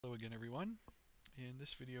Hello again, everyone. In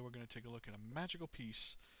this video, we're going to take a look at a magical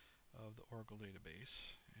piece of the Oracle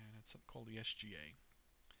database, and it's something called the SGA.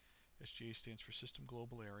 SGA stands for System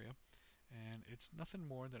Global Area, and it's nothing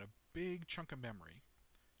more than a big chunk of memory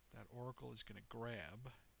that Oracle is going to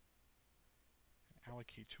grab and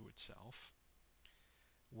allocate to itself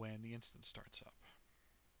when the instance starts up.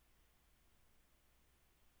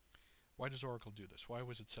 Why does Oracle do this? Why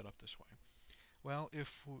was it set up this way? Well,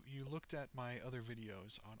 if you looked at my other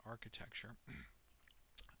videos on architecture,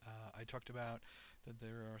 I talked about that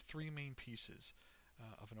there are three main pieces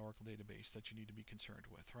of an Oracle database that you need to be concerned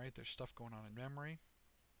with, right? There's stuff going on in memory,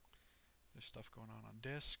 there's stuff going on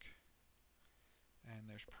disk, and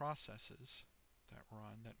there's processes that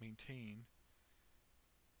run that maintain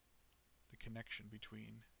the connection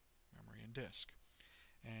between memory and disk.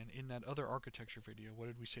 And in that other architecture video, what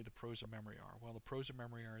did we say the pros of memory are? Well, the pros of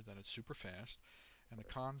memory are that it's super fast, and the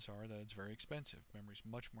cons are that it's very expensive. Memory is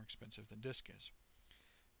much more expensive than disk is.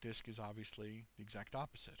 Disk is obviously the exact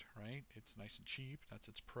opposite, right? It's nice and cheap, that's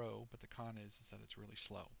its pro, but the con is that it's really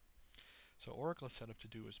slow. So Oracle is set up to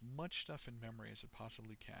do as much stuff in memory as it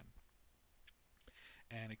possibly can.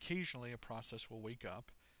 And occasionally a process will wake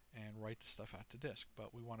up and write the stuff out to disk,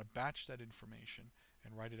 but we want to batch that information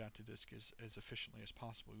and write it out to disk as efficiently as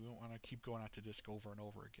possible. We don't want to keep going out to disk over and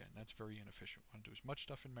over again. That's very inefficient. We want to do as much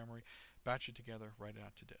stuff in memory, batch it together, write it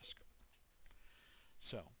out to disk.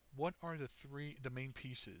 So, what are the main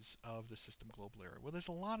pieces of the system global area? Well, there's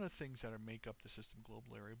a lot of things that make up the system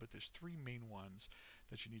global area, but there's three main ones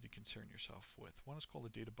that you need to concern yourself with. One is called the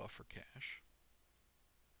data buffer cache.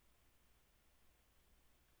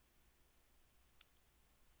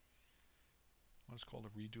 One is called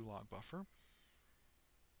a redo log buffer.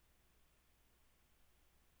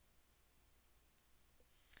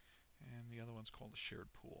 And the other one's called a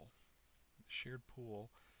shared pool. The shared pool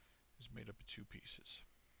is made up of two pieces.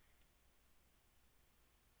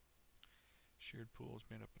 Shared pool is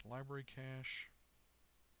made up of a library cache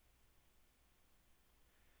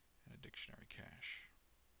and a dictionary cache.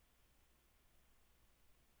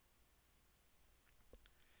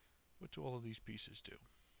 What do all of these pieces do?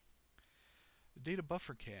 The data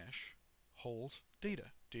buffer cache holds data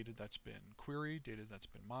that's been queried, data that's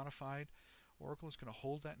been modified. Oracle is going to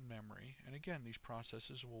hold that in memory, and again, these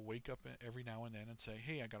processes will wake up every now and then and say,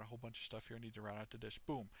 hey, I got a whole bunch of stuff here I need to write out to disk.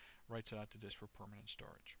 Boom, writes it out to disk for permanent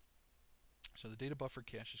storage. So the data buffer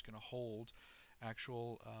cache is going to hold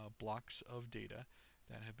actual blocks of data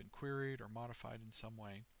that have been queried or modified in some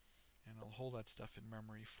way, and it'll hold that stuff in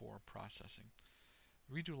memory for processing.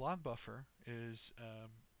 The redo log buffer is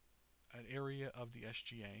an area of the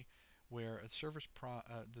SGA where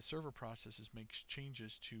the server processes makes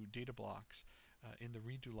changes to data blocks in the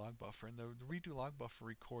redo log buffer, and the redo log buffer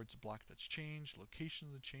records a block that's changed, location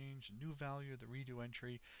of the change, the new value of the redo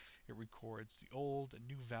entry. It records the old and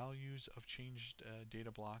new values of changed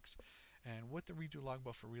data blocks, and what the redo log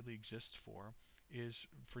buffer really exists for is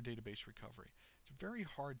for database recovery. It's very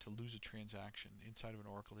hard to lose a transaction inside of an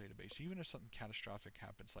Oracle database, even if something catastrophic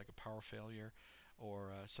happens like a power failure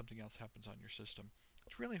or something else happens on your system.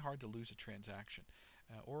 It's really hard to lose a transaction.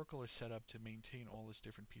 Oracle is set up to maintain all these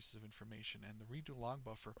different pieces of information, and the redo log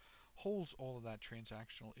buffer holds all of that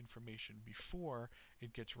transactional information before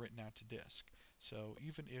it gets written out to disk. So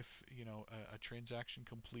even if a transaction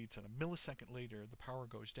completes and a millisecond later the power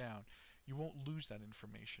goes down, you won't lose that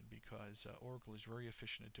information because Oracle is very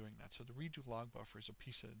efficient at doing that. So the redo log buffer is a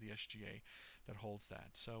piece of the SGA that holds that.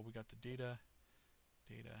 So we got the data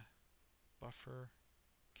buffer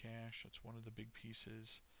cache. That's one of the big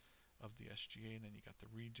pieces of the SGA, and then you got the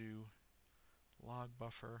redo log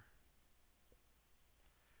buffer.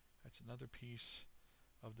 That's another piece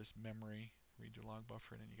of this memory redo log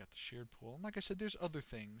buffer, and then you got the shared pool. And like I said, there's other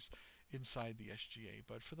things inside the SGA,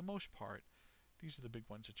 but for the most part, these are the big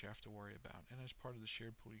ones that you have to worry about. And as part of the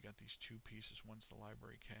shared pool, you got these two pieces. One's the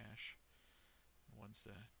library cache, and one's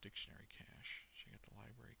the dictionary cache. So you got the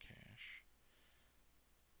library cache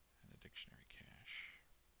and the dictionary cache.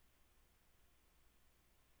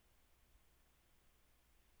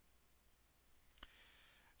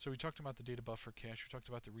 So we talked about the data buffer cache, we talked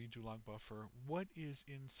about the redo log buffer. What is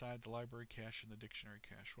inside the library cache and the dictionary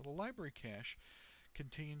cache? Well, the library cache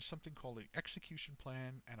contains something called an execution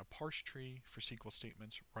plan and a parse tree for SQL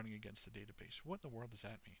statements running against the database. What in the world does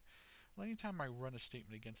that mean? Well, anytime I run a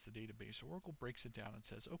statement against the database, Oracle breaks it down and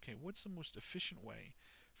says, okay, what's the most efficient way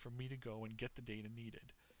for me to go and get the data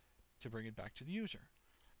needed to bring it back to the user?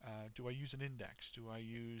 Do I use an index? Do I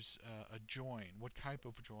use a join? What type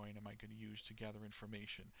of join am I going to use to gather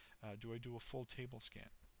information? Do I do a full table scan?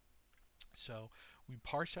 So we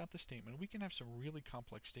parse out the statement. We can have some really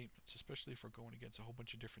complex statements, especially if we're going against a whole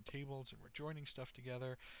bunch of different tables and we're joining stuff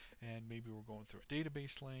together, and maybe we're going through a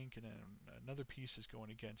database link, and then another piece is going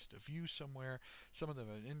against a view somewhere. Some of them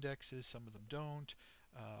have indexes, some of them don't.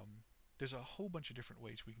 There's a whole bunch of different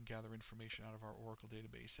ways we can gather information out of our Oracle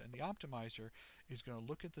database, and the optimizer is going to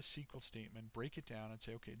look at the SQL statement, break it down, and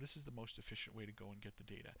say, okay, this is the most efficient way to go and get the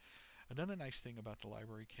data. Another nice thing about the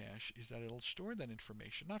library cache is that it'll store that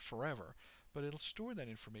information, not forever, but it'll store that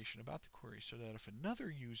information about the query so that if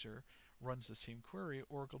another user runs the same query,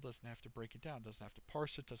 Oracle doesn't have to break it down, doesn't have to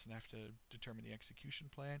parse it, doesn't have to determine the execution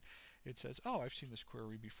plan. It says, oh, I've seen this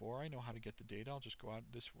query before, I know how to get the data, I'll just go out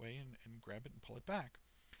this way and grab it and pull it back.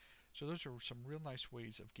 So those are some real nice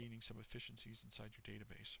ways of gaining some efficiencies inside your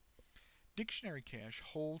database. Dictionary cache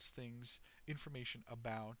holds things, information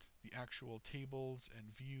about the actual tables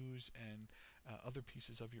and views and other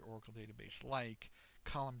pieces of your Oracle database, like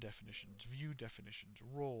column definitions, view definitions,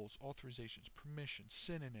 roles, authorizations, permissions,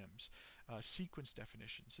 synonyms, sequence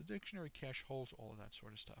definitions. The dictionary cache holds all of that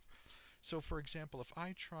sort of stuff. So for example, if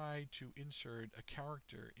I try to insert a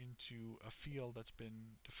character into a field that's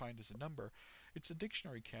been defined as a number, it's the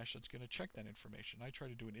dictionary cache that's going to check that information. I try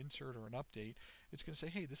to do an insert or an update, it's going to say,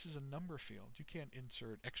 hey, this is a number field. You can't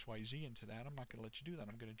insert XYZ into that. I'm not going to let you do that.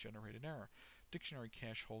 I'm going to generate an error. Dictionary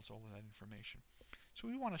cache holds all of that information. So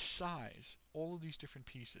we want to size all of these different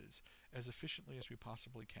pieces as efficiently as we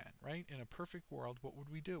possibly can, right? In a perfect world, what would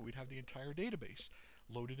we do? We'd have the entire database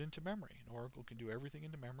loaded into memory. And Oracle can do everything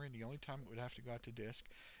into memory, and the only time it would have to go out to disk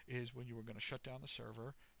is when you were going to shut down the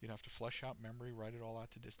server. You'd have to flush out memory, write it all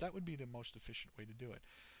out to disk. That would be the most efficient way to do it.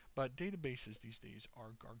 But databases these days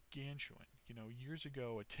are gargantuan. You know, years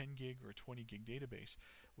ago, a 10 gig or a 20 gig database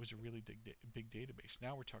was a really big database.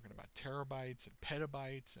 Now we're talking about terabytes and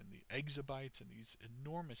petabytes and the exabytes and these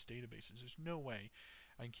enormous databases. There's no way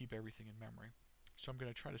I can keep everything in memory. So I'm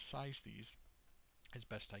going to try to size these as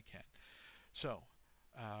best I can. So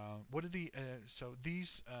what are the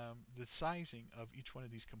sizing of each one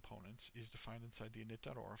of these components is defined inside the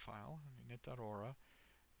init.aura file. Init.aura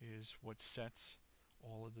is what sets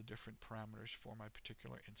all of the different parameters for my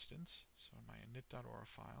particular instance. So in my init.aura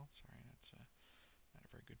file, sorry, that's not a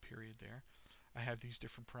very good period there. I have these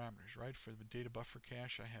different parameters, right? For the data buffer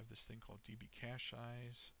cache, I have this thing called db cache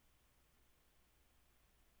size.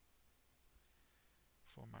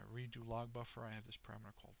 For my redo log buffer, I have this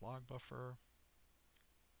parameter called log buffer.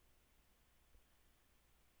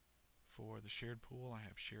 For the shared pool, I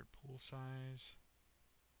have shared pool size.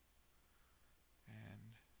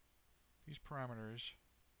 And these parameters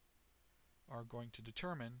are going to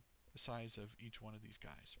determine the size of each one of these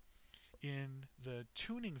guys. In the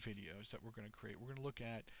tuning videos that we're going to create, we're going to look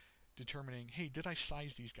at determining, hey, did I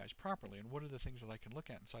size these guys properly, and what are the things that I can look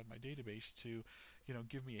at inside my database to,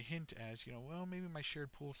 give me a hint as, well, maybe my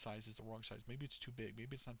shared pool size is the wrong size, maybe it's too big,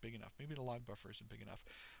 maybe it's not big enough, maybe the log buffer isn't big enough.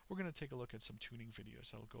 We're going to take a look at some tuning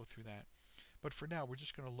videos that'll go through that. But for now, we're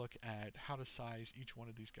just going to look at how to size each one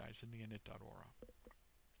of these guys in the init.aura.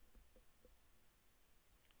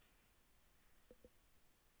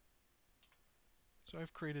 So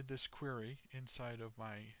I've created this query inside of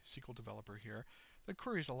my SQL developer here that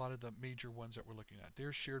queries a lot of the major ones that we're looking at.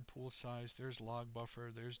 There's shared pool size, there's log buffer,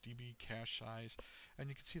 there's db cache size, and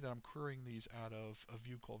you can see that I'm querying these out of a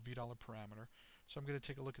view called $parameter. So I'm going to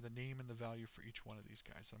take a look at the name and the value for each one of these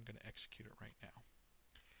guys. I'm going to execute it right now.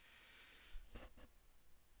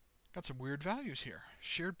 Got some weird values here.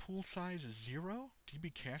 Shared pool size is 0.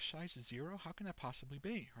 DB cache size is 0. How can that possibly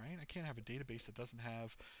be, right? I can't have a database that doesn't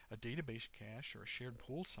have a database cache or a shared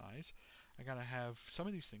pool size. I got to have some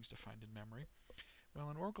of these things defined in memory. Well,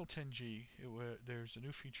 in Oracle 10G, there's a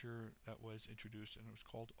new feature that was introduced, and it was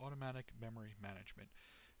called Automatic Memory Management.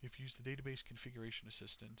 If you use the Database Configuration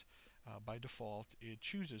Assistant, by default, it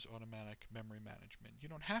chooses Automatic Memory Management. You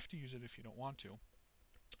don't have to use it if you don't want to.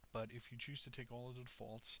 But if you choose to take all of the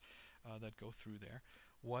defaults that go through there,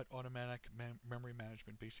 what automatic memory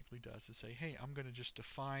management basically does is say, hey, I'm going to just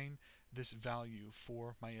define this value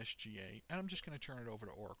for my SGA, and I'm just going to turn it over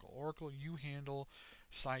to Oracle. Oracle, you handle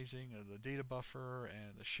sizing of the data buffer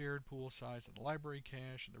and the shared pool size and the library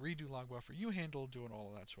cache and the redo log buffer. You handle doing all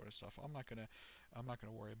of that sort of stuff. I'm not going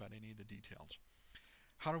to worry about any of the details.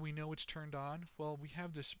 How do we know it's turned on? Well, we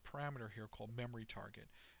have this parameter here called memory target.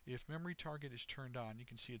 If memory target is turned on, you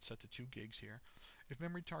can see it's set to 2 gigs here. If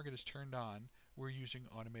memory target is turned on, we're using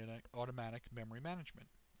automatic memory management,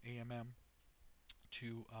 AMM,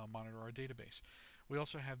 to monitor our database. We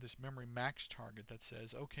also have this memory max target that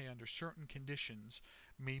says, okay, under certain conditions,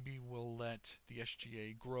 maybe we'll let the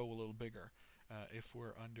SGA grow a little bigger. if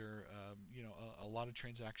we're under a lot of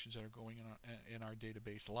transactions that are going in our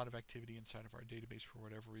database, a lot of activity inside of our database for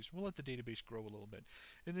whatever reason, we'll let the database grow a little bit.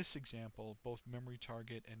 In this example, both memory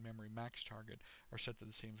target and memory max target are set to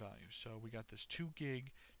the same value. So we got this 2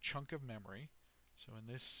 gig chunk of memory. So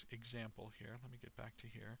in this example here, let me get back to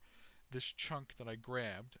here. This chunk that I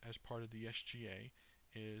grabbed as part of the SGA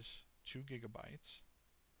is 2 gigabytes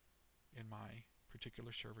in my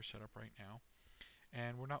particular server setup right now.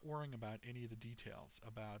 And we're not worrying about any of the details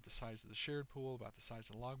about the size of the shared pool, about the size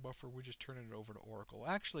of the log buffer. We're just turning it over to Oracle.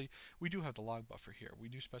 Actually, we do have the log buffer here. We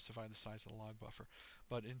do specify the size of the log buffer.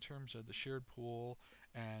 But in terms of the shared pool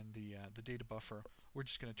and the data buffer, we're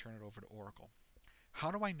just going to turn it over to Oracle.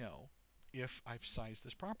 How do I know if I've sized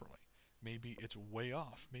this properly? Maybe it's way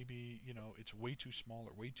off. Maybe, it's way too small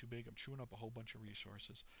or way too big. I'm chewing up a whole bunch of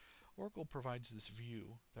resources. Oracle provides this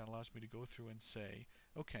view that allows me to go through and say,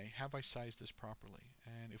 okay, have I sized this properly?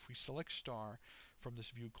 And if we select star from this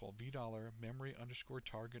view called $v$ memory underscore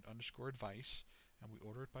target underscore advice, and we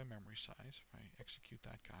order it by memory size, if I execute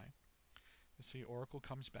that guy, you see Oracle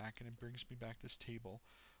comes back and it brings me back this table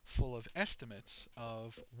full of estimates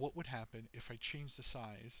of what would happen if I change the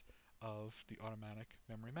size of the automatic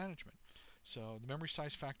memory management. So the memory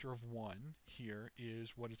size factor of 1 here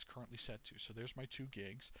is what it's currently set to. So there's my 2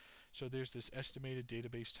 gigs. So there's this estimated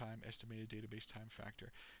database time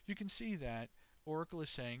factor. You can see that Oracle is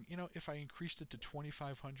saying, if I increased it to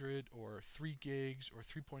 2500 or 3 gigs or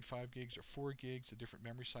 3.5 gigs or 4 gigs, the different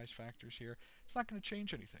memory size factors here, it's not going to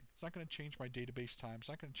change anything. It's not going to change my database time. It's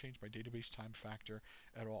not going to change my database time factor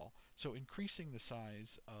at all. So increasing the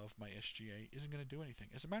size of my SGA isn't going to do anything.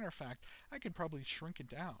 As a matter of fact, I can probably shrink it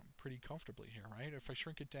down pretty comfortably here, right? If I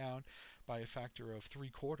shrink it down by a factor of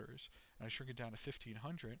 3/4 and I shrink it down to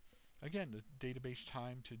 1500, again, the database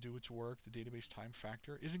time to do its work, the database time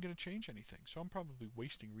factor, isn't going to change anything. So I'm probably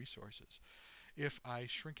wasting resources. If I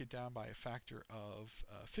shrink it down by a factor of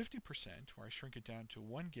 50%, where I shrink it down to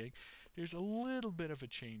 1 gig, there's a little bit of a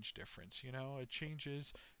change difference. It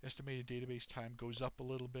changes, estimated database time goes up a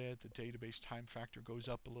little bit, the database time factor goes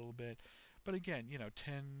up a little bit. But again,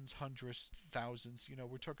 tens, hundreds, thousands,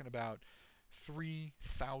 we're talking about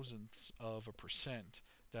 0.003 of a percent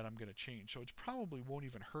that I'm going to change. So it probably won't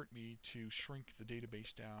even hurt me to shrink the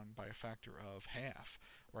database down by a factor of half,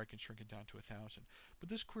 where I can shrink it down to 1,000. But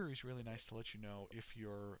this query is really nice to let you know if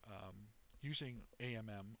you're using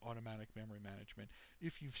AMM, Automatic Memory Management,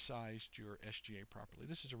 if you've sized your SGA properly.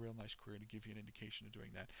 This is a real nice query to give you an indication of doing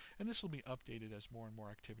that. And this will be updated as more and more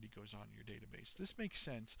activity goes on in your database. This makes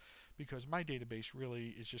sense because my database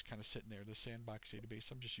really is just kind of sitting there. The sandbox database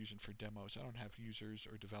I'm just using for demos. I don't have users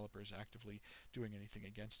or developers actively doing anything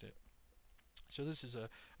against it. So this is a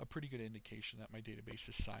pretty good indication that my database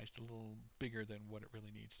is sized a little bigger than what it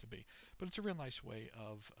really needs to be. But it's a real nice way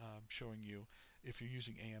of showing you, if you're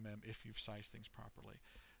using AMM, if you've sized things properly.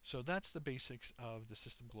 So that's the basics of the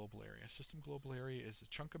system global area. System global area is a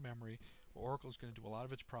chunk of memory where Oracle is going to do a lot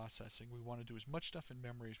of its processing. We want to do as much stuff in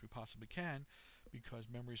memory as we possibly can because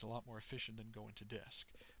memory is a lot more efficient than going to disk.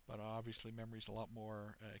 But obviously memory is a lot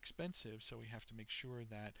more expensive, so we have to make sure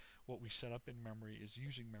that what we set up in memory is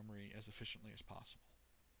using memory as efficiently as possible.